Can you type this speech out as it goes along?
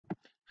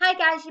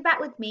guys, you're back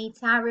with me,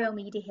 Tara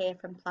O'Meady here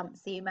from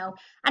Sumo,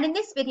 and in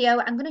this video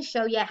I'm going to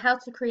show you how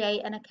to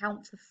create an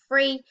account for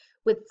free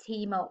with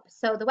TeamUp.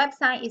 So the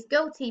website is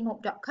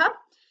goteamup.com.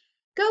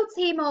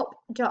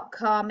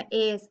 GoTeamUp.com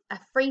is a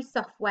free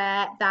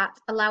software that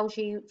allows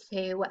you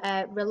to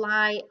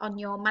rely on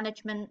your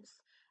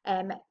management's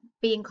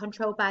being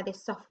controlled by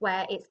this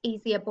software. It's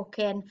easier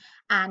booking,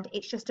 and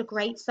it's just a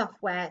great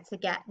software to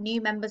get new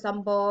members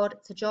on board,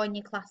 to join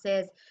your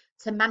classes,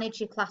 to manage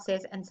your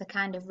classes, and to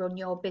kind of run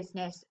your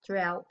business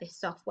throughout this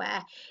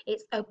software.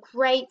 It's a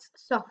great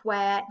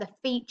software. The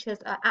features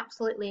are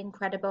absolutely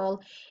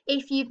incredible.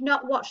 If you've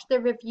not watched the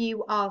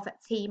review of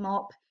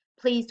TeamUp,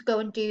 please go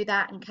and do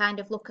that and kind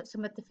of look at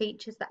some of the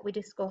features that we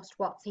discussed,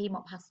 what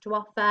TeamUp has to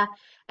offer,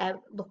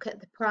 look at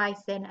the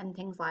pricing and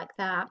things like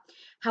that.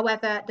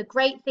 However, the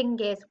great thing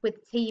is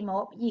with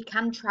TeamUp, you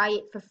can try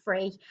it for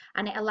free,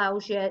 and it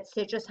allows you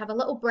to just have a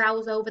little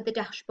browse over the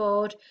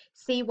dashboard,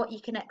 see what you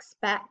can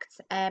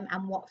expect, and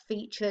what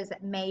features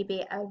may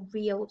be a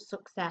real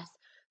success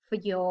for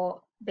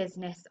your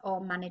business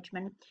or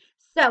management.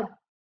 So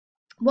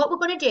what we're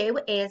going to do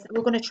is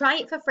we're going to try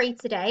it for free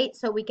today,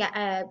 so we get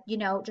a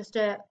just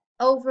a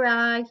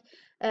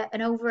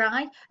an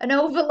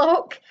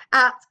overlook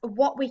at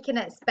what we can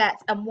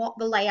expect and what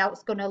the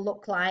layout's going to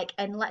look like,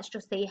 and let's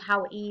just see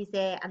how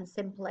easy and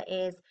simple it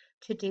is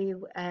to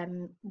do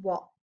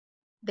what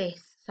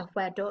this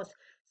software does.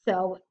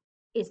 So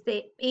is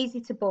it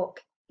easy to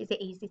book? Is it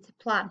easy to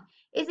plan?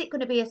 Is it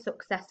going to be a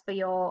success for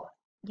your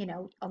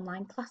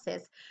online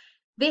classes?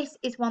 This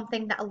is one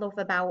thing that I love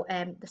about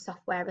the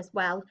software as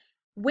well.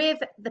 With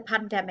the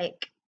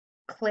pandemic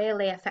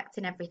clearly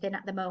affecting everything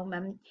at the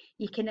moment,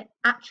 you can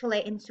actually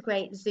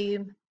integrate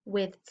Zoom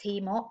with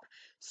TeamUp,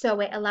 so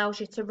it allows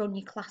you to run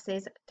your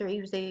classes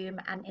through Zoom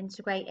and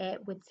integrate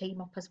it with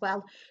TeamUp as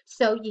well,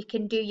 so you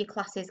can do your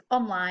classes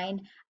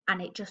online,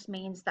 and it just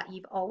means that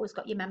you've always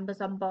got your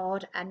members on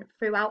board, and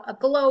throughout a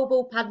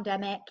global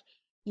pandemic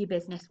your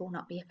business will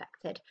not be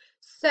affected.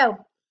 So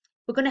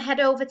we're going to head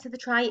over to the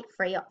try it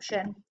free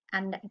option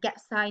and get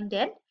signed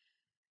in.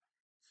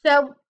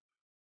 So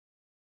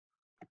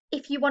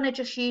if you want to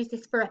just use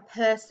this for a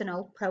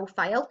personal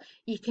profile,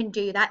 you can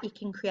do that. You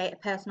can create a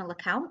personal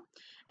account,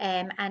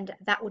 and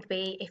that would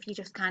be if you're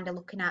just kind of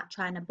looking at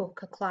trying to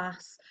book a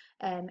class.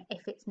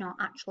 If it's not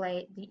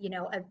actually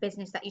a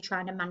business that you're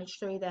trying to manage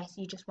through this,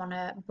 you just want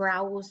to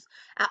browse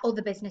at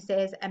other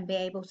businesses and be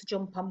able to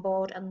jump on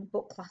board and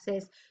book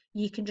classes,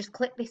 you can just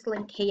click this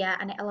link here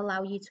and it'll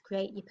allow you to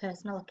create your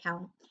personal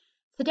account.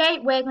 Today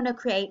we're going to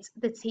create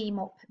the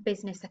TeamUp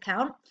business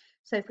account.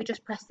 So if we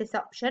just press this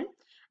option,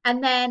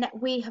 and then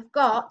we have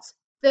got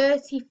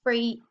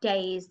 33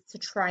 days to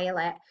trial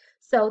it.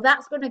 So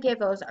that's going to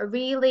give us a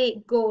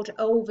really good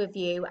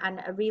overview and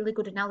a really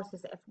good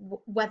analysis of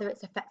whether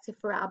it's effective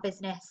for our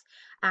business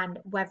and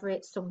whether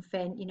it's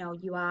something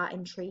you are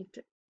intrigued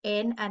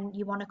in and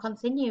you want to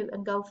continue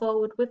and go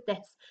forward with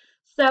this.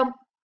 So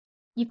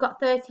you've got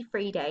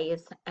 33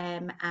 days,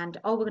 and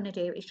all we're going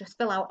to do is just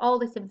fill out all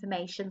this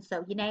information.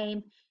 So your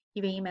name,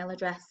 your email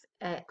address,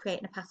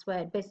 creating a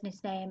password,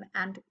 business name,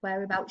 and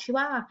whereabouts you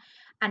are,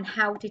 and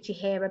how did you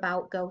hear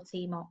about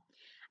GoTeamUp.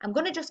 I'm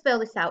going to just fill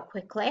this out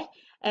quickly.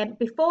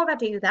 Before I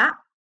do that,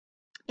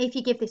 if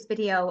you give this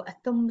video a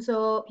thumbs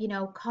up,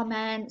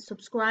 comment,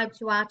 subscribe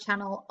to our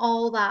channel,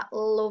 all that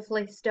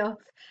lovely stuff,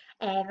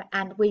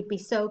 and we'd be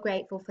so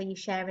grateful for you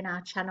sharing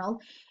our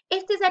channel.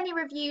 If there's any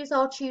reviews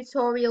or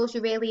tutorials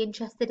you're really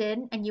interested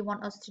in and you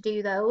want us to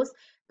do those,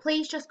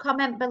 please just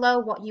comment below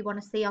what you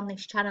want to see on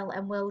this channel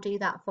and we'll do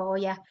that for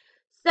you.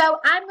 So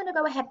I'm going to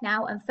go ahead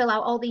now and fill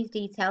out all these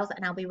details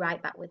and I'll be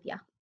right back with you.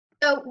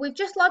 So we've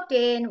just logged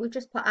in, we've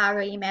just put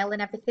our email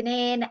and everything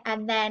in,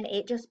 and then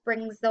it just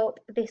brings up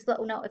this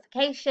little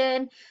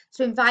notification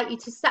to invite you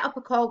to set up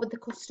a call with the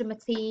customer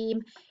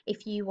team.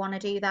 If you want to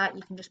do that,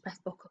 you can just press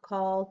book a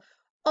call,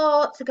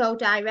 or to go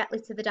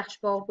directly to the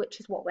dashboard, which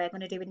is what we're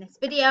going to do in this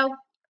video.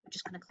 I'm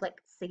just going to click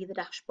see the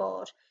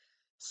dashboard.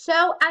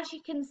 So as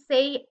you can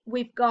see,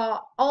 we've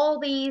got all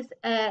these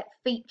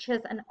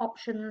features and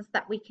options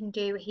that we can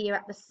do here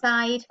at the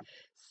side.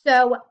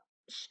 So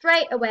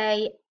straight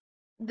away,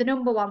 the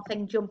number one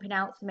thing jumping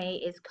out to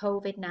me is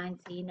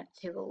COVID-19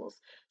 tools.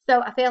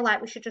 So I feel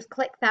like we should just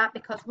click that,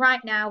 because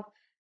right now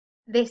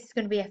this is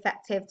going to be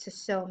effective to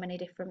so many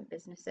different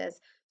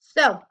businesses.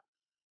 So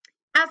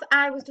as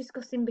I was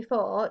discussing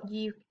before,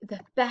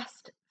 the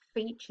best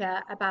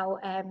feature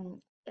about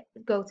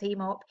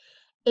GoTeamUp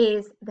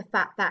is the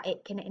fact that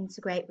it can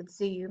integrate with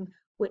Zoom,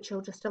 which will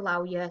just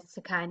allow you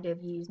to kind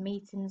of use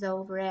meetings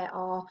over it,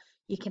 or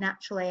you can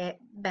actually,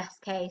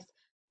 best case,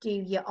 do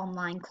your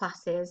online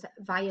classes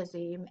via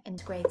Zoom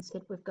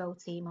integrated with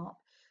GoTeamUp.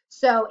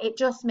 So it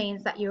just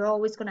means that you're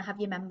always going to have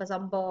your members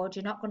on board.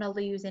 You're not going to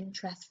lose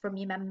interest from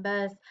your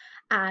members,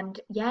 and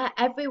yeah,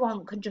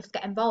 everyone can just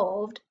get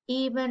involved,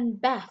 even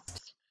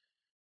best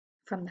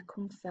from the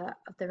comfort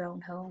of their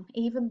own home.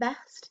 Even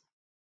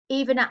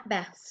at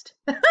best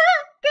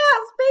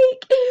can't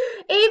speak,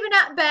 even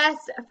at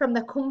best from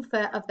the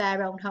comfort of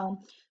their own home.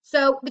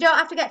 So they don't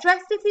have to get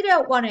dressed if they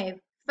don't want to.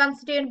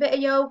 Fancy doing a bit of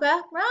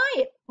yoga?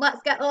 Right,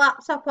 let's get the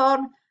laptop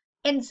on,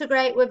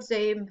 integrate with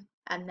Zoom,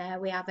 and there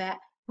we have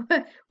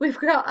it. We've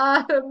got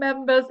our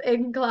members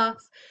in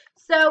class.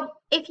 So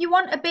if you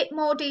want a bit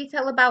more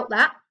detail about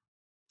that,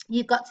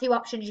 you've got two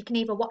options. You can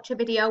either watch a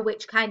video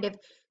which kind of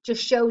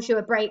just shows you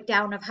a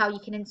breakdown of how you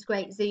can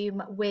integrate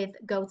Zoom with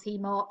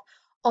GoTeamUp,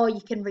 or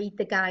you can read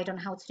the guide on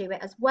how to do it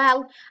as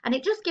well. And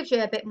it just gives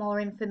you a bit more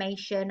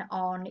information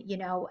on,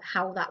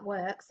 how that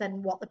works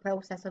and what the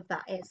process of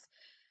that is.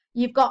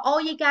 You've got all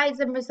your guides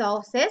and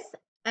resources.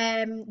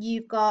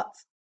 You've got,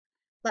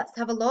 let's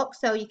have a look.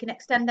 So you can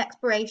extend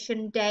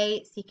expiration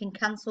dates, you can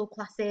cancel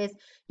classes,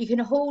 you can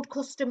hold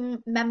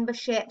custom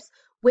memberships,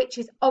 which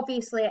is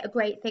obviously a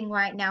great thing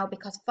right now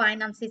because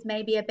finances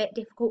may be a bit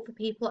difficult for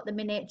people at the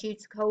minute due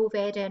to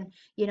COVID and,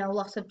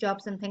 loss of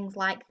jobs and things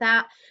like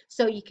that.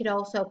 So you could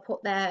also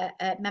put their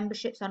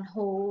memberships on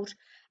hold.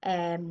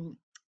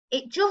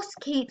 It just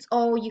keeps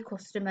all your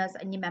customers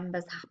and your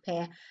members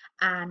happy,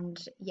 and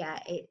yeah,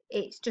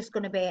 it's just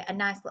going to be a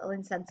nice little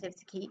incentive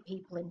to keep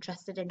people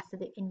interested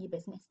in your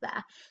business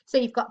there. So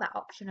you've got that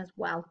option as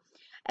well.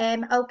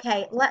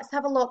 Okay, let's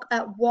have a look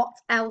at what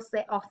else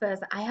it offers.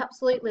 I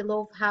absolutely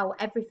love how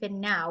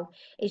everything now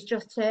is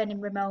just turning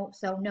remote,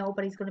 so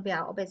nobody's going to be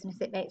out of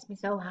business. It makes me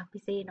so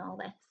happy seeing all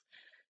this.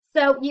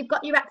 So you've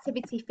got your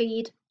activity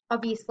feed,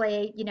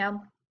 obviously,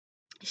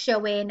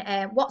 showing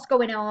what's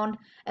going on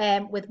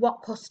with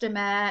what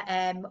customer,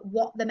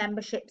 what the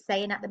membership's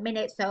saying at the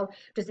minute. So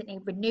does it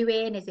need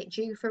renewing? Is it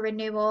due for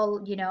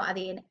renewal? Are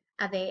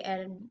they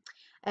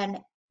an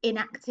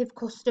inactive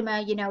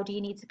customer? Do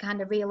you need to kind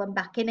of reel them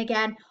back in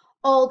again?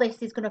 All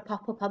this is going to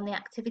pop up on the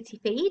activity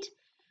feed.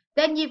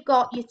 Then you've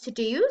got your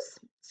to-dos.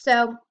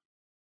 So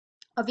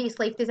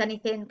obviously, if there's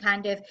anything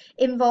kind of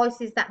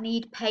invoices that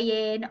need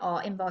paying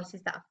or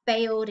invoices that have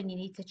failed and you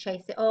need to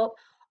chase it up,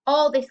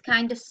 all this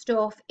kind of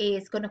stuff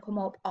is going to come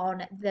up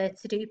on the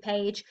to-do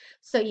page.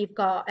 So you've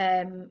got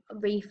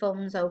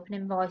refunds, open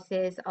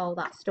invoices, all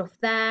that stuff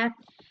there.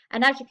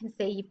 And as you can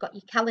see, you've got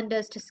your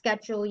calendars to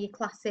schedule your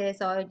classes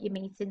or your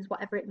meetings,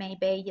 whatever it may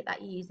be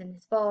that you're using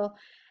this for.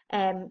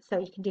 So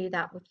you can do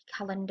that with your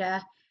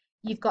calendar.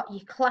 You've got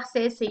your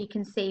classes, so you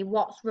can see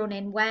what's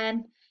running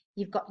when.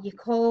 You've got your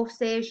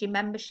courses, your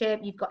membership,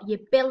 you've got your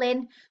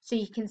billing, so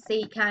you can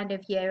see kind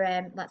of your,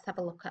 let's have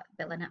a look at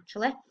billing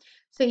actually.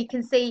 So you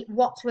can see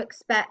what to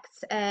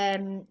expect,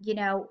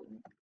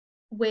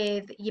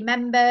 with your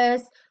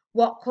members,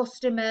 what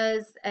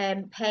customers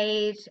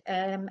paid,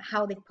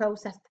 how they've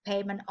processed the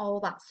payment, all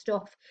that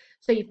stuff.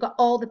 So you've got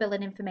all the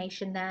billing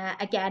information there,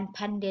 again,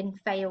 pending,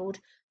 failed,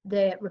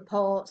 the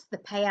reports, the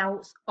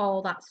payouts,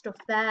 all that stuff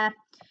there.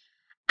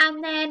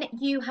 And then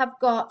you have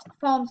got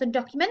forms and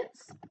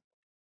documents.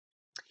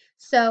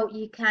 So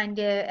you kind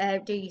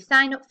of do your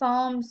sign up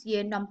forms,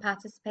 your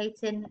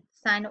non-participating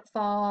sign up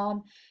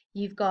form,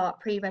 you've got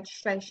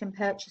pre-registration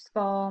purchase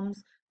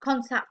forms,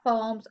 contact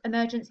forms,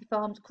 emergency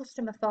forms,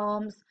 customer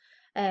forms,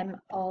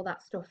 all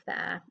that stuff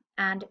there.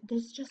 And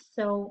there's just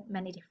so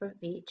many different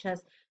features.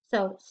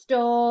 So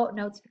store,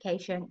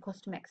 notification,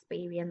 customer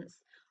experience,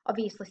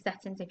 obviously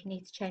settings if you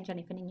need to change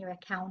anything in your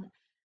account,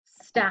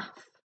 staff.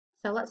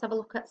 So let's have a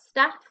look at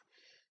staff.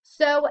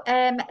 So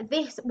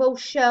this will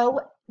show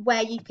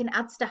where you can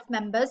add staff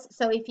members.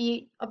 So if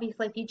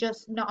you're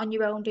just not on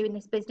your own doing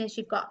this business,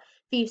 you've got a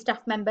few staff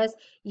members,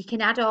 you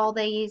can add all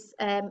these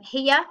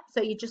here.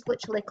 So you just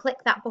literally click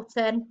that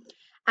button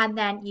and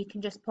then you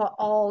can just put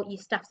all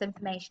your staff's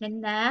information in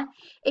there.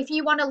 If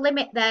you want to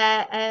limit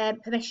their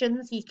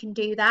permissions, you can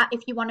do that.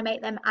 If you want to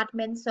make them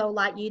admin, so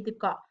like they've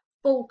got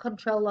full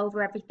control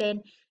over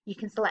everything, you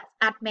can select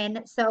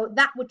admin. So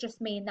that would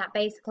just mean that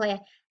basically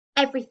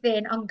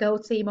everything on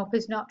GoTeamUp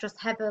is not just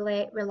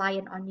heavily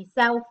reliant on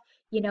yourself.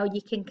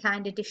 You can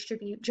kind of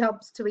distribute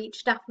jobs to each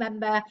staff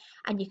member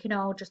and you can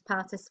all just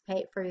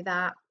participate through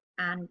that.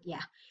 And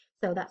yeah,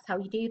 so that's how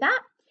you do that.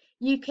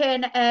 You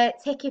can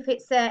tick if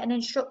it's an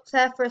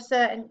instructor for a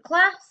certain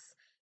class.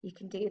 You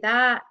can do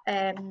that.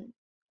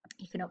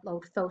 You can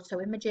upload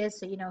photo images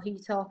so you know who you're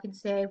talking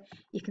to.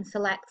 You can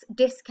select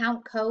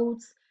discount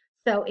codes.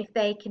 So if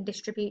they can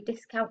distribute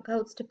discount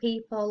codes to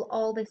people,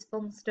 all this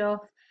fun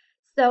stuff.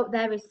 So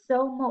there is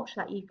so much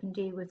that you can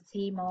do with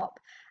TeamUp,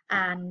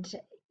 and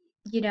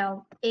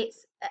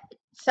it's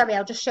sorry,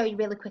 I'll just show you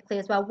really quickly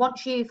as well.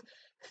 Once you've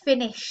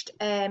finished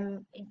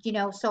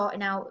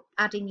sorting out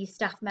adding your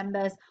staff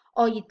members,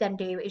 all you'd then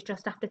do is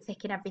just after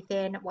ticking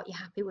everything, what you're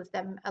happy with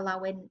them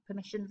allowing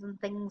permissions and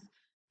things,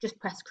 just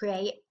press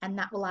create and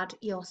that will add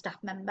your staff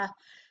member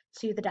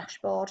to the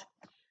dashboard.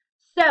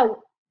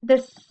 So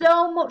there's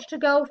so much to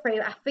go through.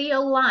 I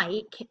feel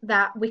like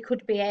that we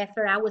could be here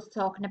for hours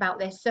talking about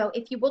this. So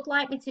if you would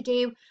like me to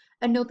do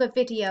another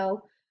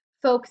video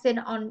focusing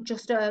on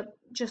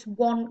just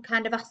one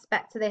kind of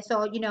aspect to this,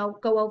 or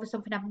go over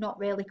something I've not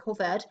really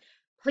covered,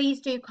 please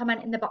do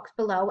comment in the box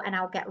below and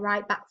I'll get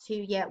right back to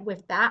you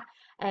with that,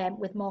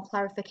 with more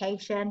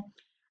clarification.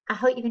 I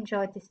hope you've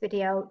enjoyed this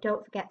video.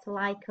 Don't forget to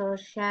like us,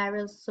 share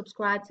us,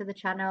 subscribe to the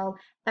channel.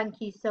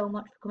 Thank you so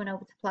much for coming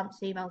over to Plant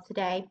Sumo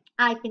today.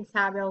 I've been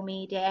Tara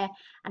Media,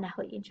 and I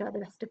hope you enjoy the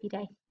rest of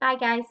your day. Bye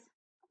guys.